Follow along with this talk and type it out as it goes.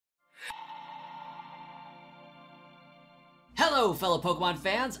Hello fellow Pokemon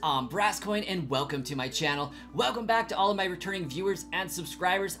fans, I'm Brasscoin and welcome to my channel. Welcome back to all of my returning viewers and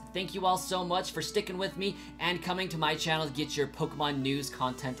subscribers. Thank you all so much for sticking with me and coming to my channel to get your Pokemon news,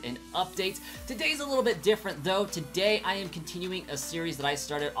 content, and updates. Today's a little bit different though. Today I am continuing a series that I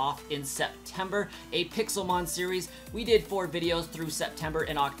started off in September, a Pixelmon series. We did 4 videos through September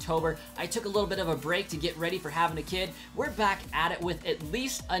and October. I took a little bit of a break to get ready for having a kid. We're back at it with at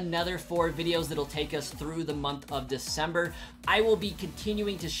least another 4 videos that'll take us through the month of December. I will be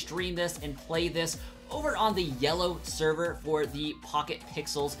continuing to stream this and play this over on the yellow server for the Pocket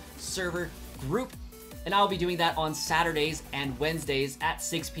Pixels server group. And I'll be doing that on Saturdays and Wednesdays at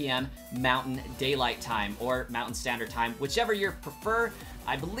 6 p.m. Mountain Daylight Time or Mountain Standard Time, whichever you prefer.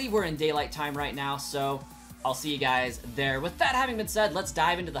 I believe we're in Daylight Time right now, so I'll see you guys there. With that having been said, let's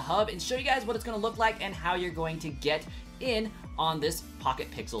dive into the hub and show you guys what it's going to look like and how you're going to get in on this Pocket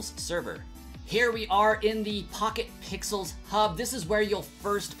Pixels server. Here we are in the Pocket Pixels hub. This is where you'll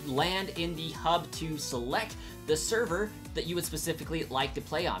first land in the hub to select the server that you would specifically like to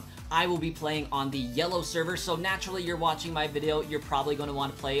play on. I will be playing on the yellow server, so naturally you're watching my video, you're probably going to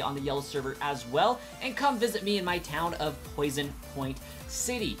want to play on the yellow server as well, and come visit me in my town of Poison Point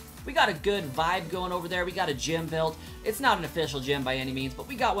City. We got a good vibe going over there. We got a gym built. It's not an official gym by any means, but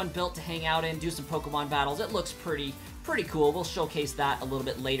we got one built to hang out in, do some Pokemon battles. It looks pretty cool. We'll showcase that a little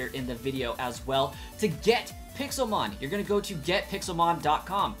bit later in the video as well. To get Pixelmon, you're going to go to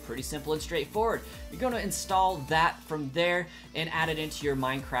getpixelmon.com. Pretty simple and straightforward. You're going to install that from there and add it into your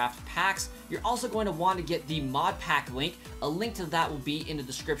Minecraft packs. You're also going to want to get the mod pack link. A link to that will be in the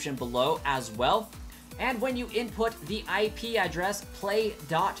description below as well. And when you input the IP address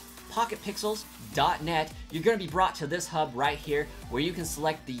play.pocketpixels.net, you're going to be brought to this hub right here where you can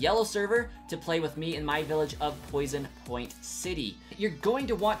select the yellow server to play with me in my village of Poison Point City. You're going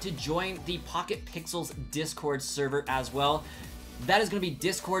to want to join the Pocket Pixels Discord server as well. That is going to be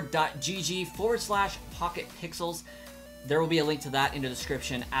discord.gg/pocketpixels. There will be a link to that in the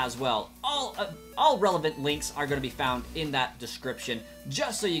description as well. All relevant links are going to be found in that description,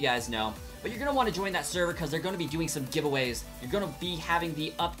 just so you guys know. But you're going to want to join that server because they're going to be doing some giveaways. You're going to be having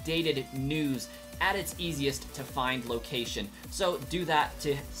the updated news at its easiest to find location. So do that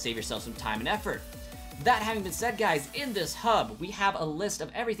to save yourself some time and effort. That having been said, guys, in this hub, we have a list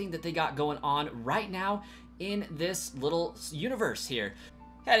of everything that they got going on right now in this little universe here.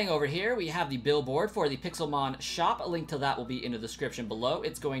 Heading over here, we have the billboard for the Pixelmon shop. A link to that will be in the description below.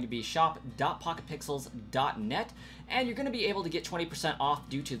 It's going to be shop.pocketpixels.net, and you're going to be able to get 20% off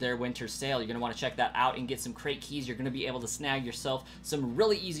due to their winter sale. You're going to want to check that out and get some crate keys. You're going to be able to snag yourself some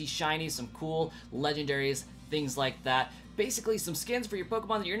really easy shinies, some cool legendaries, things like that. Basically some skins for your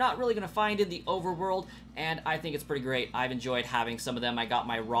Pokemon that you're not really going to find in the overworld, and I think it's pretty great. I've enjoyed having some of them. I got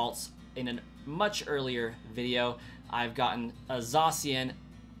my Ralts in a much earlier video. I've gotten a Zacian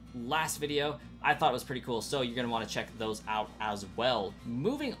last video. I thought it was pretty cool, so you're going to want to check those out as well.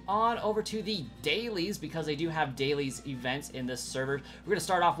 Moving on over to the dailies, because they do have dailies events in this server. We're going to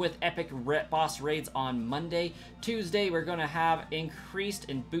start off with epic boss raids on Monday. Tuesday, we're going to have increased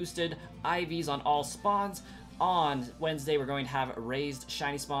and boosted IVs on all spawns. On Wednesday, we're going to have raised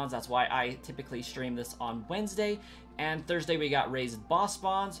shiny spawns. That's why I typically stream this on Wednesday. And Thursday, we got raised boss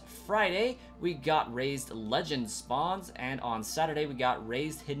spawns. Friday, we got raised legend spawns. And on Saturday, we got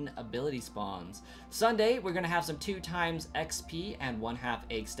raised hidden ability spawns. Sunday, we're going to have some 2x XP and 1/2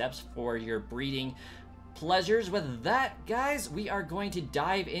 egg steps for your breeding pleasures. With that, guys, we are going to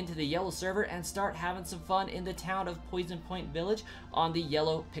dive into the yellow server and start having some fun in the town of Poison Point Village on the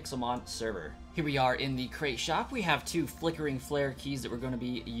yellow Pixelmon server. Here we are in the crate shop. We have 2 flickering flare keys that we're going to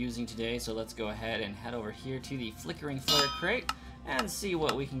be using today, so let's go ahead and head over here to the flickering flare crate and see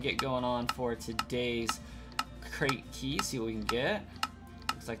what we can get going on for today's crate key. See what we can get.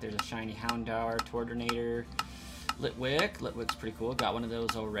 Looks like there's a shiny Houndour, Torternator, Litwick. Litwick's pretty cool. Got one of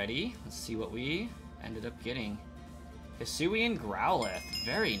those already. Let's see what we ended up getting. Hisuian Growlithe.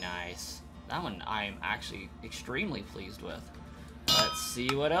 Very nice. That one I'm actually extremely pleased with. Let's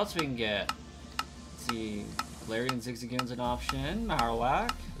see what else we can get. Let's see. Galarian Zigzagoon's an option.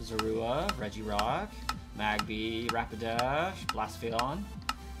 Marowak, Zorua, Regirock, Magby, Rapidash, Blastoise.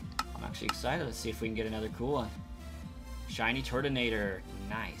 I'm actually excited. Let's see if we can get another cool one. Shiny Torternator.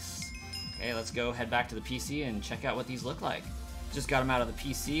 Nice. Okay, let's go head back to the PC and check out what these look like. Just got them out of the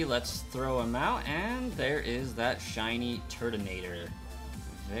PC, let's throw them out, and there is that shiny Turtonator.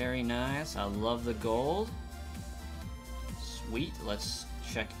 Very nice, I love the gold. Sweet, let's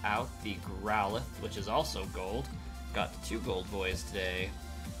check out the Growlithe, which is also gold. Got 2 gold boys today.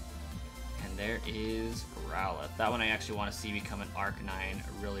 And there is Growlithe. That one I actually want to see become an Arcanine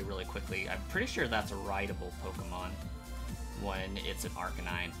really quickly. I'm pretty sure that's a rideable Pokemon. when it's an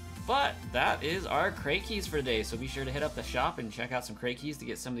Arcanine. But that is our crate keys for today, so be sure to hit up the shop and check out some crate keys to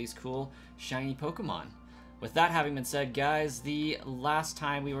get some of these cool shiny Pokemon. With that having been said, guys, the last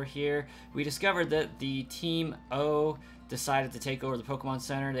time we were here, we discovered that the Team O decided to take over the Pokemon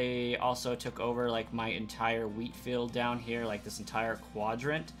Center. They also took over like my entire wheat field down here, like this entire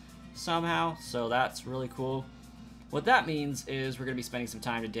quadrant somehow, so that's really cool. What that means is we're going to be spending some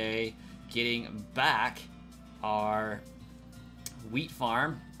time today getting back our wheat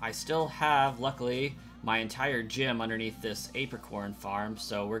farm. I still have, luckily, my entire gym underneath this apricorn farm,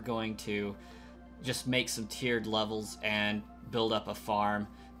 so we're going to just make some tiered levels and build up a farm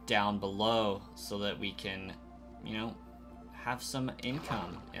down below so that we can, you know, have some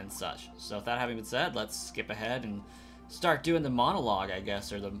income and such. So with that having been said, let's skip ahead and start doing the monologue, I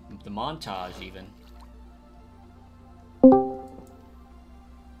guess, or the montage even.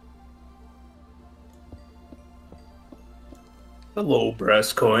 Hello,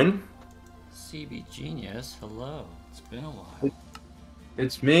 Brasscoin. CB Genius, hello. It's been a while.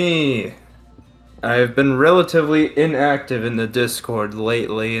 It's me. I've been relatively inactive in the Discord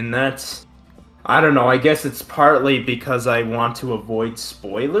lately, and that's... I don't know, I guess it's partly because I want to avoid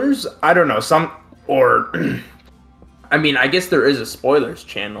spoilers? I don't know, I mean, I guess there is a spoilers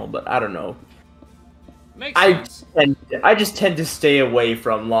channel, but I don't know. Makes sense. I just tend to stay away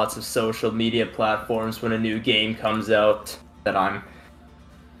from lots of social media platforms when a new game comes out.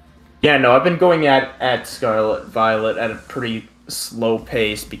 Yeah, no, I've been going at Scarlet Violet at a pretty slow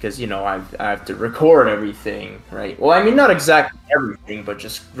pace because, you know, I have to record everything, right? Well, I mean, not exactly everything, but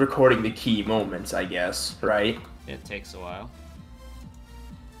just recording the key moments, I guess, right? It takes a while.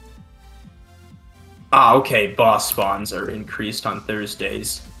 Ah, okay, boss spawns are increased on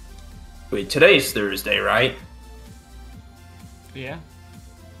Thursdays. Wait, today's Thursday, right? Yeah,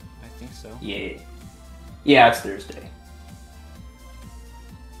 I think so. Yeah. Yeah, it's Thursday.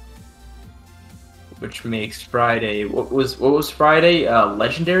 Which makes Friday... What was Friday?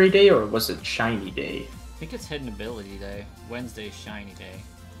 Legendary Day, or was it Shiny Day? I think it's Hidden Ability Day. Wednesday's Shiny Day.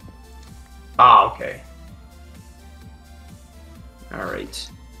 Ah, okay. Alright.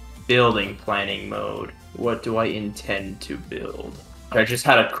 Building planning mode. What do I intend to build? I just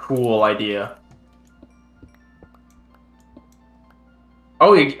had a cool idea.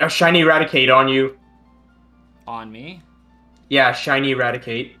 Oh, a Shiny Eradicate on you. On me? Yeah, Shiny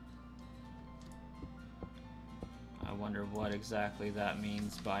Eradicate. I wonder what exactly that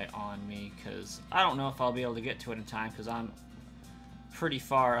means by on me, because I don't know if I'll be able to get to it in time, because I'm pretty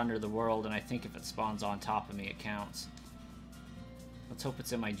far under the world, and I think if it spawns on top of me, it counts. Let's hope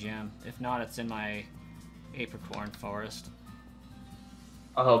it's in my gym. If not, it's in my apricorn forest.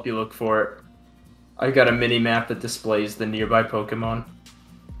 I'll help you look for it. I've got a mini-map that displays the nearby Pokemon.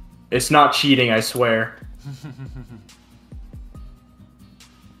 It's not cheating, I swear.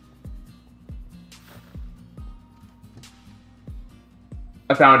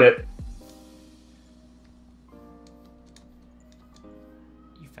 I found it.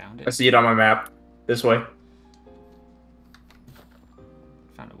 You found it? I see it on my map. This way.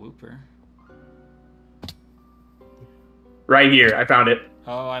 Found a Wooper. Right here, I found it.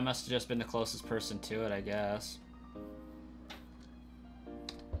 Oh, I must have just been the closest person to it, I guess.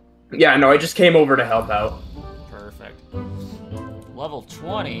 Yeah, no, I just came over to help out. Perfect. Level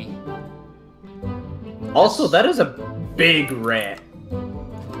 20. Also, that is a big rat.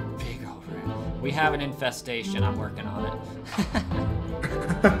 Big over. We have an infestation. I'm working on it.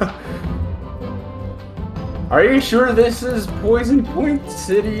 Are you sure this is Poison Point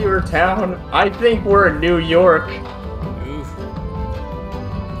City or town? I think we're in New York. Oof.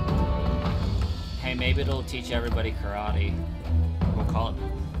 Hey, maybe it'll teach everybody karate. We'll call it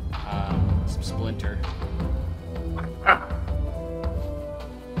some Splinter.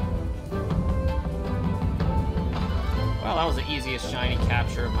 Well, that was the easiest shiny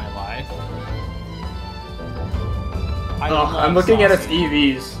capture of my life. I'm looking at its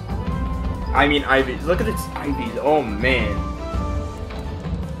EVs. I mean IVs. Look at its IVs. Oh man.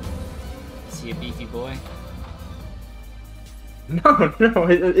 Is he a beefy boy? No,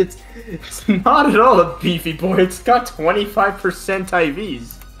 it's not at all a beefy boy. It's got 25%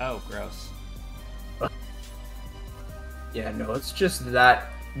 IVs. Oh, gross. Yeah, no, it's just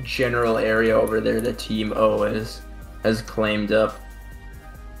that general area over there that Team O has claimed up.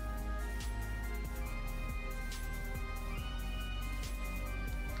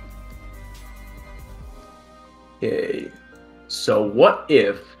 Okay, so what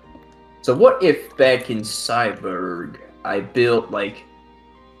if back in Cyborg I built like,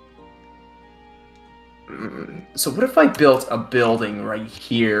 so what if I built a building right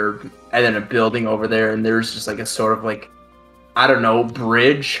here and then a building over there, and there's just like a sort of like I don't know,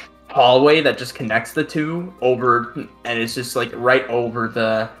 bridge hallway that just connects the two over, and it's just like right over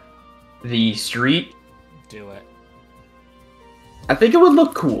the street. Do it. I think it would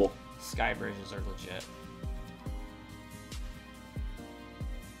look cool. Sky bridges are legit.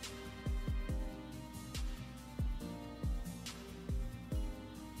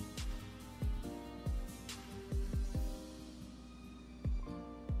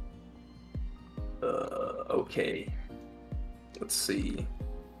 Okay. Let's see.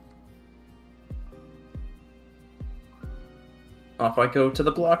 Off I go to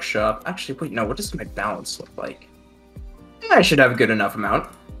the block shop. Actually, wait, no, what does my balance look like? I should have a good enough amount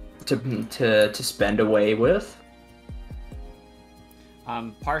to spend away with.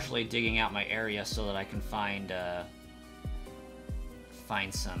 I'm partially digging out my area so that I can find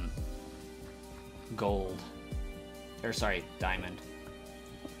some gold. Or sorry, diamond.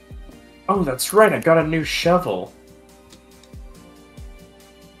 Oh, that's right, I got a new shovel.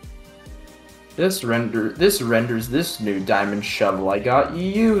 This renders this new diamond shovel I got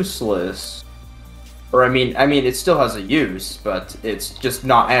useless. Or I mean it still has a use, but it's just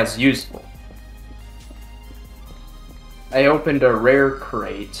not as useful. I opened a rare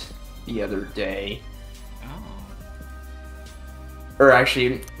crate the other day. Oh. Or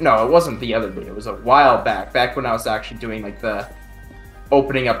actually, no, it wasn't the other day. It was a while back when I was actually doing like the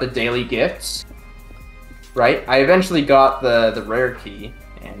opening up the daily gifts. Right? I eventually got the rare key,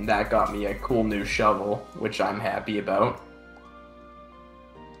 and that got me a cool new shovel, which I'm happy about.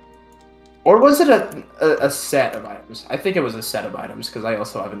 Or was it a set of items? I think it was a set of items, because I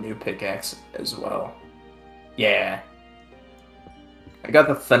also have a new pickaxe as well. Yeah. I got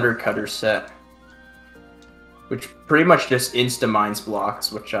the Thunder Cutter set, which pretty much just insta-mines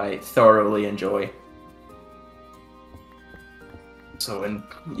blocks, which I thoroughly enjoy. So,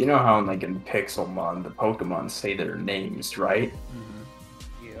 you know how like in Pixelmon, the Pokemon say their names, right? Mm-hmm.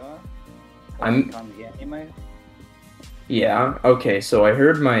 Yeah. I'm... On the anime? Yeah, okay, so I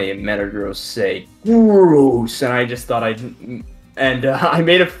heard my Metagross say, gross, and I just thought I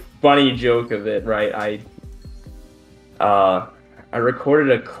made a funny joke of it, right? I recorded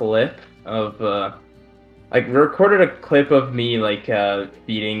a clip of, me, like,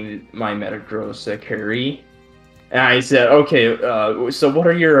 feeding my Metagross a curry, and I said, okay, so what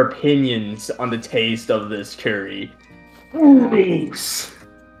are your opinions on the taste of this curry? Gross!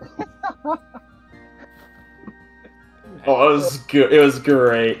 Oh, it was good. It was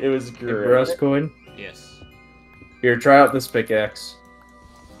great. It was great. Brasscoin? Yes. Here, try out this pickaxe.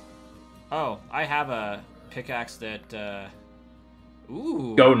 Oh, I have a pickaxe that,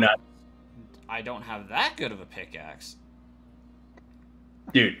 ooh. Go nuts. I don't have that good of a pickaxe.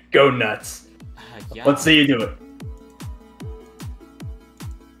 Dude, go nuts. Yeah. Let's see you do it.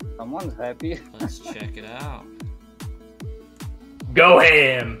 Someone's happy. Let's check it out. Go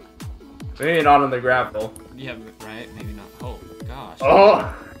ham. Maybe not on the gravel. Yeah, right? Maybe not. Oh, gosh.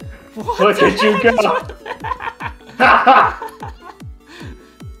 Oh! What Look at you go!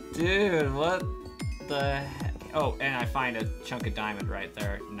 Dude, what the heck? Oh, and I find a chunk of diamond right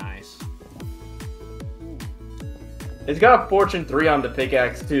there. Nice. It's got a Fortune 3 on the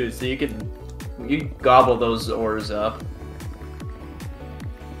pickaxe too, so you gobble those ores up.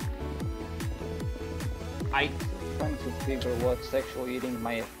 I'm trying to figure what's actually eating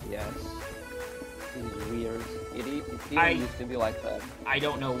my FPS. It's weird. It didn't used to be like that. I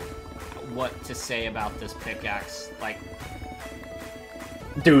don't know what to say about this pickaxe. Like,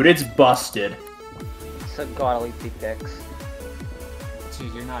 dude, it's busted. It's a godly pickaxe.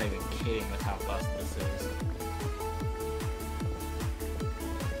 dude, you're not even kidding with how busted this is.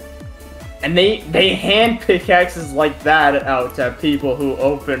 And they hand pickaxes like that out to people who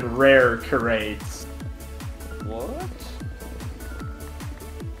open rare crates. What?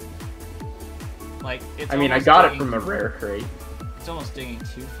 Like, it's I mean, I almost got it digging- from a rare crate. It's almost digging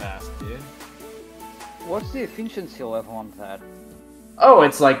too fast, dude. What's the efficiency level on that? Oh,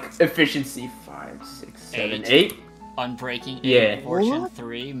 it's like efficiency 5, 6, 7, 8. Unbreaking, Yeah. 8, Fortune What?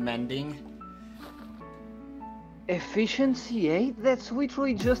 3, Mending. Efficiency 8? That's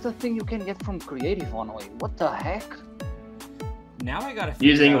literally just a thing you can get from creative only. What the heck? Now I gotta figure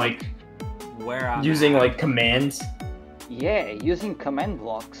Using out like where I'm using at. like commands. Yeah, using command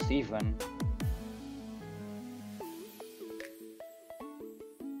blocks even.